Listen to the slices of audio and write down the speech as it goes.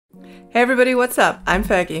Hey everybody, what's up? I'm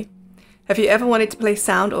Fergie. Have you ever wanted to play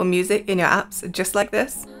sound or music in your apps just like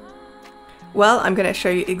this? Well, I'm going to show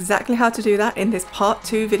you exactly how to do that in this part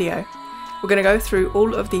 2 video. We're going to go through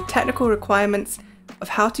all of the technical requirements of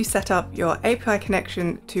how to set up your API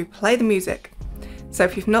connection to play the music. So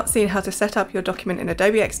if you've not seen how to set up your document in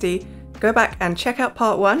Adobe XD, go back and check out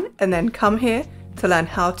part 1 and then come here to learn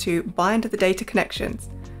how to bind the data connections.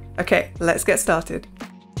 Okay, let's get started.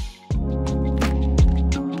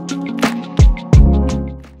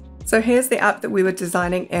 So here's the app that we were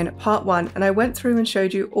designing in part 1, and I went through and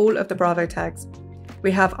showed you all of the Bravo tags.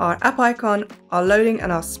 We have our app icon, our loading and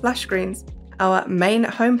our splash screens, our main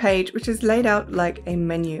homepage, which is laid out like a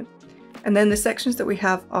menu. And then the sections that we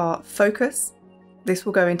have are focus. This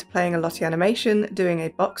will go into playing a Lottie animation, doing a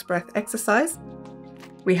box breath exercise.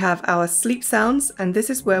 We have our sleep sounds, and this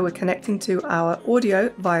is where we're connecting to our audio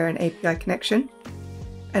via an API connection.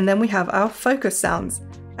 And then we have our focus sounds,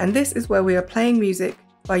 and this is where we are playing music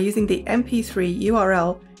by using the MP3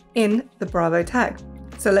 URL in the Bravo tag.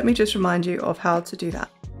 So let me just remind you of how to do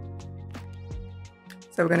that.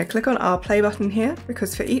 So we're going to click on our play button here,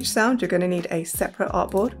 because for each sound you're going to need a separate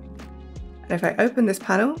artboard. And if I open this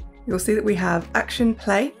panel, you'll see that we have action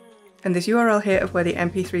play and this URL here of where the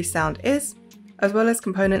MP3 sound is, as well as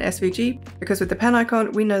component SVG, because with the pen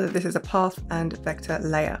icon we know that this is a path and vector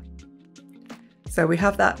layer. So we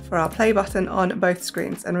have that for our play button on both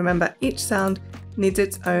screens, and remember, each sound needs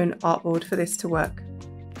its own artboard for this to work.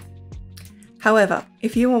 However,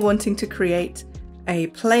 if you are wanting to create a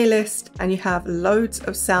playlist and you have loads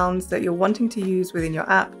of sounds that you're wanting to use within your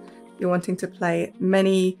app, you're wanting to play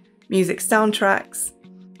many music soundtracks,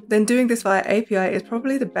 then doing this via API is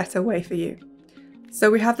probably the better way for you.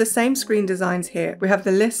 So we have the same screen designs here. We have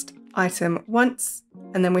the list item once,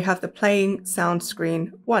 and then we have the playing sound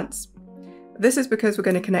screen once. This is because we're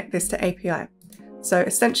going to connect this to API. So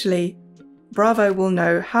essentially, Bravo will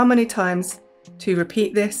know how many times to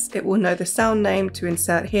repeat this. It will know the sound name to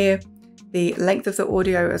insert here, the length of the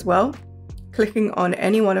audio as well. Clicking on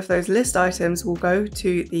any one of those list items will go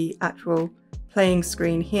to the actual playing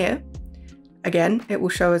screen here. Again, it will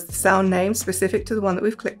show us the sound name specific to the one that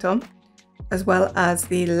we've clicked on, as well as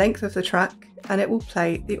the length of the track, and it will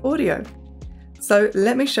play the audio. So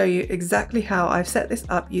let me show you exactly how I've set this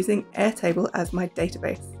up using Airtable as my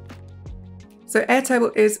database. So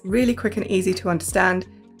Airtable is really quick and easy to understand.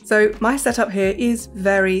 So my setup here is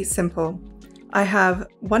very simple. I have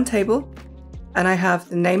one table, and I have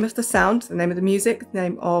the name of the sound, the name of the music, the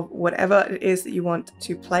name of whatever it is that you want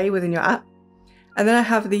to play within your app. And then I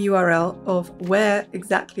have the URL of where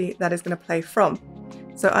exactly that is going to play from.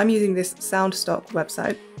 So I'm using this SoundStock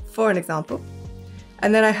website for an example.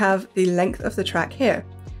 And then I have the length of the track here.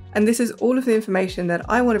 And this is all of the information that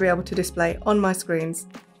I want to be able to display on my screens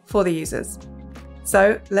for the users.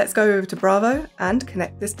 So let's go over to Bravo and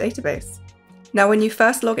connect this database. Now, when you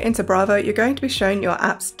first log into Bravo, you're going to be shown your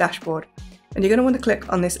app's dashboard, and you're going to want to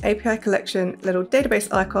click on this API collection little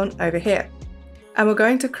database icon over here. And we're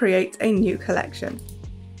going to create a new collection.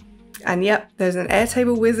 And yep, there's an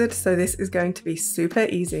Airtable wizard, so this is going to be super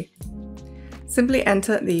easy. Simply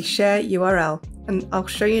enter the share URL, and I'll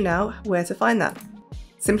show you now where to find that.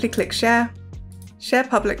 Simply click share, share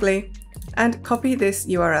publicly, and copy this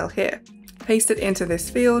URL here. Paste it into this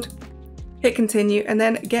field, hit continue, and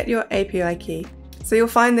then get your API key. So you'll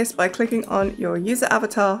find this by clicking on your user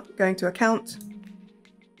avatar, going to account,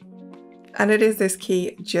 and it is this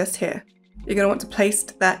key just here. You're going to want to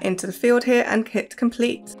paste that into the field here and hit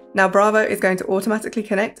complete. Now Bravo is going to automatically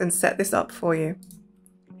connect and set this up for you.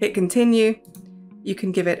 Hit continue. You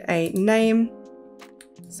can give it a name.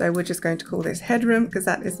 So we're just going to call this Headroom because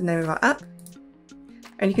that is the name of our app.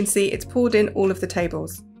 And you can see it's pulled in all of the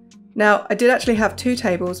tables. Now, I did actually have 2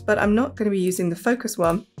 tables, but I'm not going to be using the focus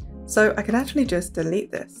one, so I can actually just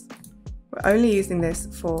delete this. We're only using this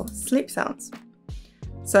for sleep sounds.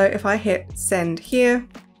 So if I hit send here,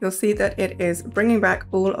 you'll see that it is bringing back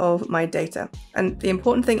all of my data. And the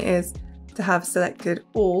important thing is to have selected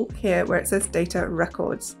all here where it says data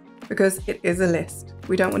records, because it is a list.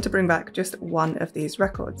 We don't want to bring back just one of these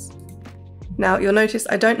records. Now, you'll notice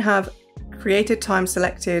I don't have created time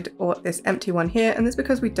selected or this empty one here, and that's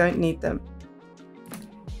because we don't need them.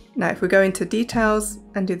 Now if we go into details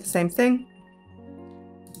and do the same thing,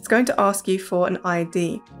 it's going to ask you for an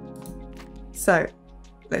ID. So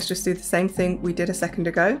let's just do the same thing we did a second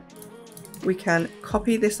ago. We can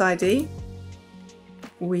copy this ID,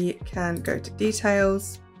 we can go to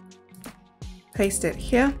details, paste it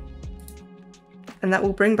here, and that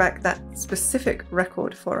will bring back that specific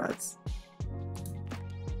record for us.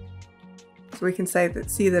 So we can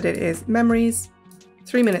see that it is memories,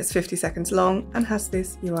 3 minutes 50 seconds long and has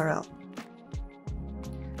this URL.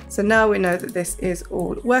 So now we know that this is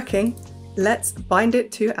all working, let's bind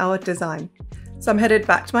it to our design. So I'm headed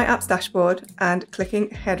back to my apps dashboard and clicking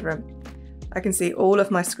Headroom. I can see all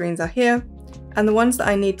of my screens are here, and the ones that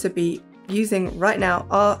I need to be using right now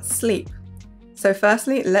are sleep. So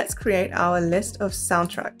firstly, let's create our list of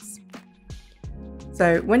soundtracks.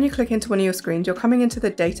 So when you click into one of your screens, you're coming into the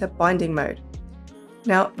data binding mode.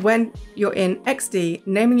 Now, when you're in XD,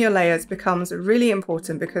 naming your layers becomes really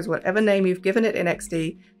important because whatever name you've given it in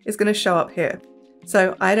XD is going to show up here.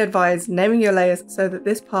 So I'd advise naming your layers so that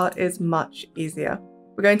this part is much easier.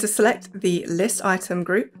 We're going to select the list item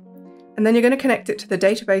group, and then you're going to connect it to the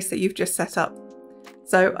database that you've just set up.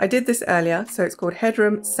 So I did this earlier, so it's called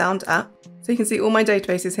Headroom Sound App. So you can see all my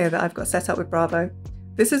databases here that I've got set up with Bravo.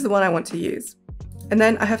 This is the one I want to use. And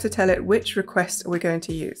then I have to tell it which request we're going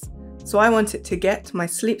to use. So I want it to get my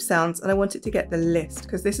sleep sounds, and I want it to get the list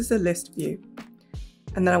because this is a list view.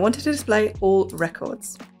 And then I want it to display all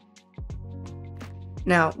records.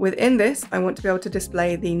 Now within this, I want to be able to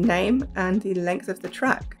display the name and the length of the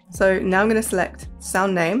track. So now I'm going to select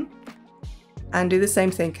sound name and do the same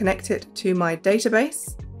thing, connect it to my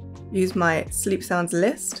database, use my sleep sounds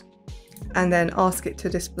list, and then ask it to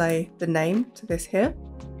display the name to this here,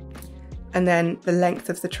 and then the length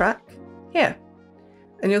of the track here.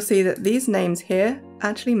 And you'll see that these names here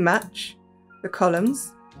actually match the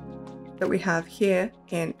columns that we have here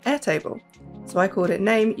in Airtable. So I called it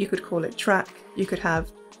name, you could call it track, you could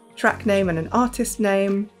have track name and an artist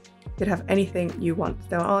name, you could have anything you want,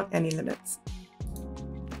 there aren't any limits.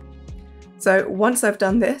 So once I've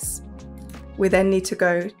done this, we then need to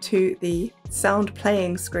go to the sound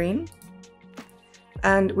playing screen,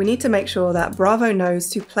 and we need to make sure that Bravo knows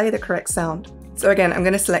to play the correct sound. So again, I'm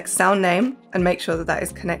going to select sound name and make sure that that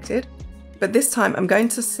is connected. But this time I'm going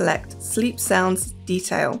to select sleep sounds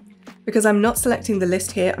detail because I'm not selecting the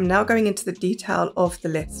list here. I'm now going into the detail of the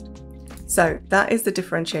list. So that is the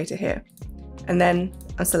differentiator here. And then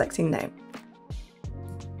I'm selecting name.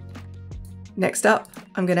 Next up,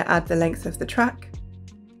 I'm going to add the length of the track.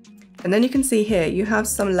 And then you can see here, you have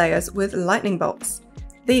some layers with lightning bolts.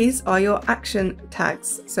 These are your action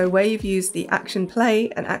tags. So where you've used the action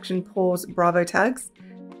play and action pause Bravo tags,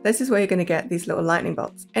 this is where you're going to get these little lightning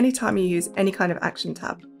bolts anytime you use any kind of action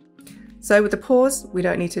tab. So with the pause, we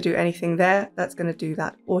don't need to do anything there. That's going to do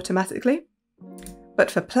that automatically.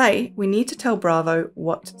 But for play, we need to tell Bravo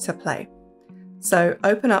what to play. So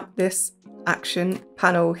open up this action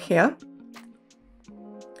panel here.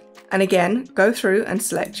 And again, go through and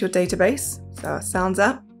select your database. So our sounds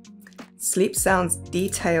app. Sleep sounds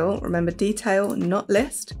detail, remember detail, not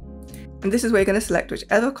list. And this is where you're going to select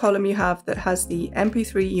whichever column you have that has the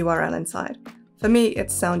MP3 URL inside. For me,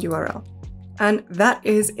 it's sound URL. And that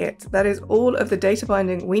is it. That is all of the data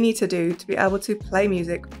binding we need to do to be able to play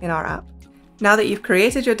music in our app. Now that you've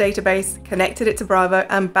created your database, connected it to Bravo,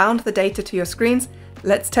 and bound the data to your screens,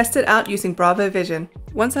 let's test it out using Bravo Vision.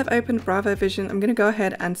 Once I've opened Bravo Vision, I'm going to go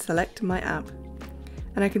ahead and select my app.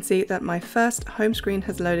 And I can see that my first home screen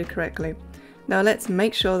has loaded correctly. Now let's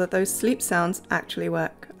make sure that those sleep sounds actually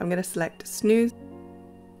work. I'm going to select snooze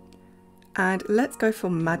and let's go for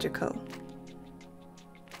magical.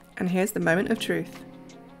 And here's the moment of truth.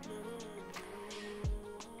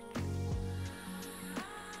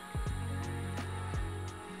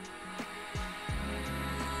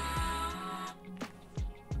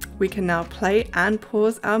 We can now play and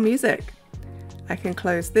pause our music. I can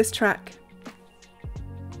close this track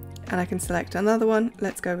and I can select another one.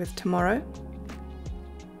 Let's go with tomorrow.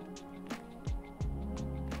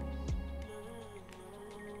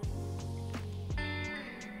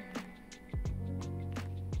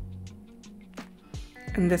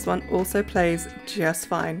 And this one also plays just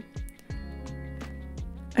fine.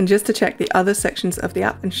 And just to check the other sections of the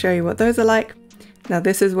app and show you what those are like. Now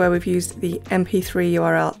this is where we've used the MP3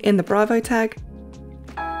 URL in the Bravo tag.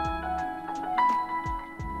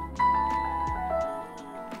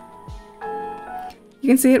 You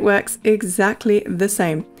can see it works exactly the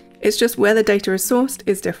same. It's just where the data is sourced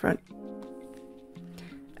is different.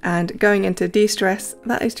 And going into de-stress,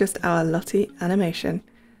 that is just our Lottie animation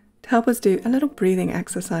to help us do a little breathing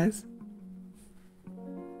exercise.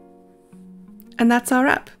 And that's our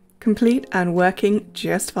app, complete and working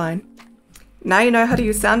just fine. Now you know how to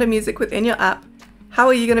use sound and music within your app. How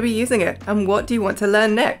are you going to be using it, and what do you want to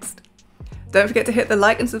learn next? Don't forget to hit the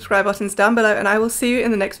like and subscribe buttons down below, and I will see you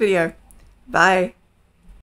in the next video. Bye!